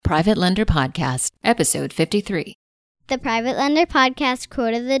Private Lender Podcast, Episode 53. The Private Lender Podcast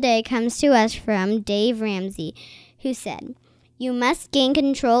quote of the day comes to us from Dave Ramsey, who said, "You must gain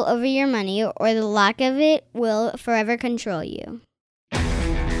control over your money, or the lack of it will forever control you."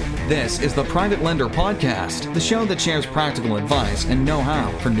 This is the Private Lender Podcast, the show that shares practical advice and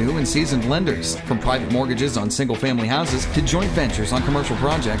know-how for new and seasoned lenders, from private mortgages on single-family houses to joint ventures on commercial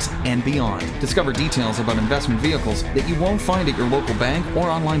projects and beyond. Discover details about investment vehicles that you won't find at your local bank or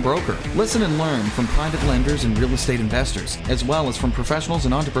online broker. Listen and learn from private lenders and real estate investors, as well as from professionals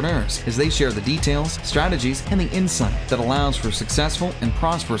and entrepreneurs, as they share the details, strategies, and the insight that allows for successful and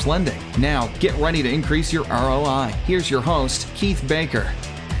prosperous lending. Now, get ready to increase your ROI. Here's your host, Keith Baker.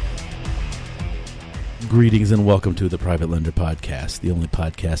 Greetings and welcome to the Private Lender Podcast, the only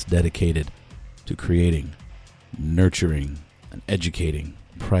podcast dedicated to creating, nurturing, and educating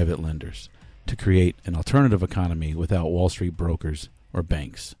private lenders to create an alternative economy without Wall Street brokers or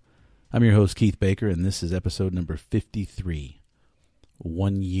banks. I'm your host, Keith Baker, and this is episode number 53,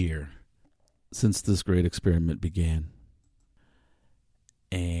 1 year since this great experiment began.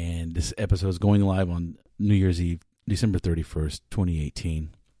 And this episode is going live on New Year's Eve, December 31st,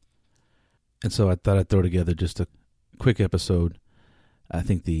 2018. And so I thought I'd throw together just a quick episode. I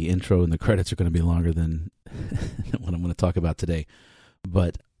think the intro and the credits are going to be longer than what I'm going to talk about today.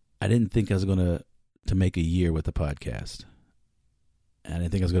 But I didn't think I was going to make a year with the podcast. And I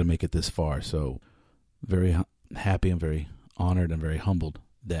didn't think I was going to make it this far. So very happy and very honored and very humbled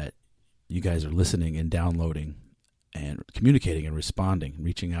that you guys are listening and downloading and communicating and responding,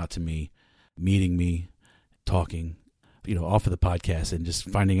 reaching out to me, meeting me, talking, off of the podcast and just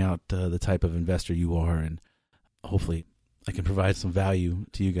finding out the type of investor you are. And hopefully I can provide some value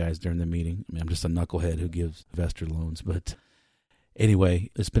to you guys during the meeting. I mean, I'm just a knucklehead who gives investor loans. But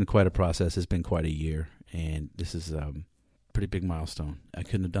anyway, it's been quite a process. It's been quite a year. And this is a pretty big milestone. I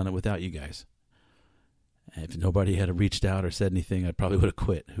couldn't have done it without you guys. If nobody had reached out or said anything, I probably would have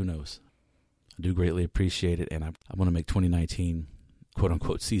quit. Who knows? I do greatly appreciate it. And I want to make 2019, quote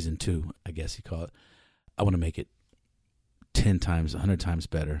unquote, season 2, I guess you call it. I want to make it 10 times, 100 times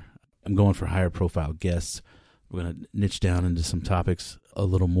better. I'm going for higher profile guests. We're going to niche down into some topics a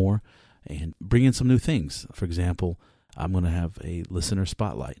little more and bring in some new things. For example, I'm going to have a listener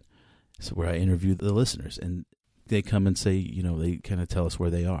spotlight, so where I interview the listeners and they come and say, they kind of tell us where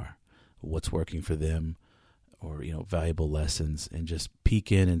they are, what's working for them, or, valuable lessons, and just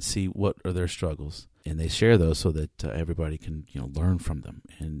peek in and see what are their struggles. And they share those so that everybody can, learn from them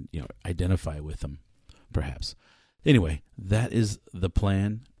and, identify with them, perhaps. Anyway, that is the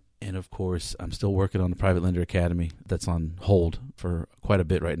plan. And of course, I'm still working on the Private Lender Academy. That's on hold for quite a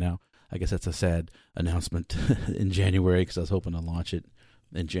bit right now. I guess that's a sad announcement in January because I was hoping to launch it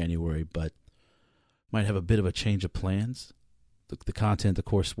in January, but might have a bit of a change of plans. The content, the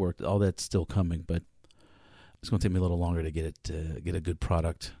coursework, all that's still coming, but it's going to take me a little longer to get a good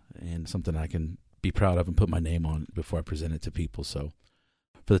product and something I can be proud of and put my name on before I present it to people. So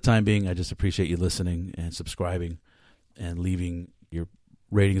for the time being, I just appreciate you listening and subscribing and leaving your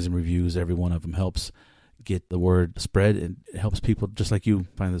ratings and reviews. Every one of them helps get the word spread and it helps people just like you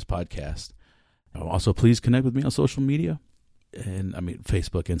find this podcast. Also, please connect with me on social media. And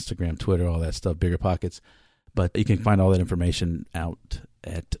Facebook, Instagram, Twitter, all that stuff, Bigger Pockets. But you can find all that information out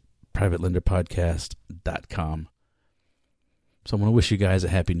at privatelenderpodcast.com. So I want to wish you guys a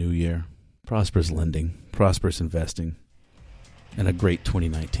happy new year, prosperous lending, prosperous investing, and a great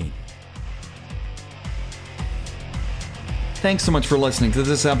 2019. Thanks so much for listening to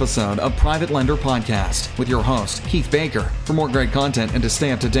this episode of Private Lender Podcast with your host, Keith Baker. For more great content and to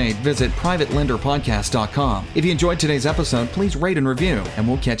stay up to date, visit privatelenderpodcast.com. If you enjoyed today's episode, please rate and review, and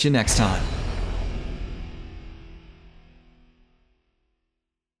we'll catch you next time.